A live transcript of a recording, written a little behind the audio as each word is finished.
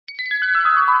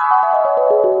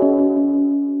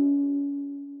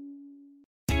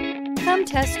Come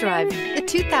test drive the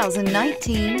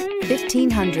 2019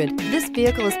 1500. This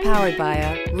vehicle is powered by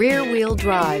a rear-wheel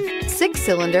drive,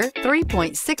 6-cylinder,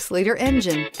 3.6-liter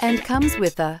engine, and comes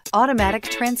with a automatic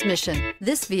transmission.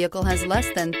 This vehicle has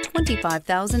less than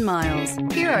 25,000 miles.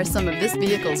 Here are some of this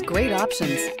vehicle's great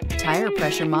options: tire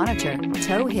pressure monitor,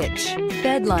 tow hitch,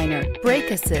 bed liner,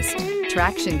 brake assist,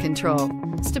 traction control,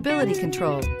 stability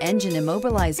control, engine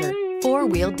immobilizer,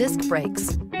 4-wheel disc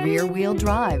brakes, rear-wheel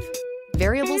drive,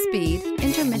 variable speed,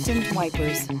 intermittent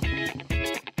wipers.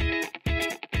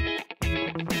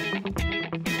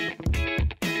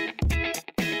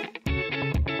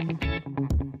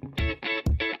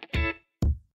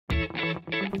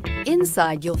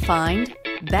 Inside you'll find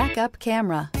backup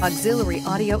camera, auxiliary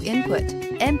audio input,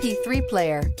 MP3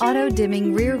 player,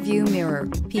 auto-dimming rear view mirror,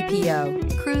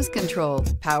 PPO, cruise control,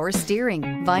 power steering,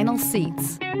 vinyl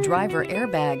seats, driver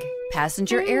airbag,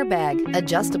 passenger airbag,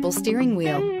 adjustable steering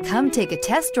wheel. Come take a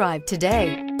test drive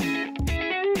today.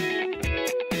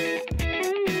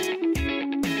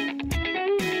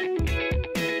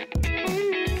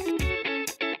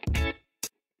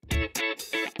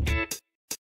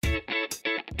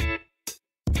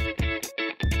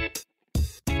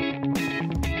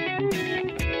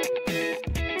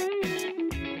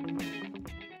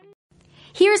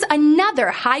 Here's another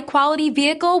high-quality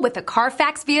vehicle with a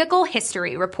Carfax Vehicle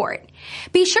History Report.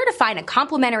 Be sure to find a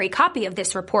complimentary copy of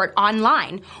this report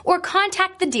online or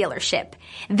contact the dealership.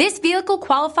 This vehicle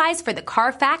qualifies for the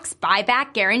Carfax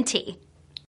Buyback Guarantee.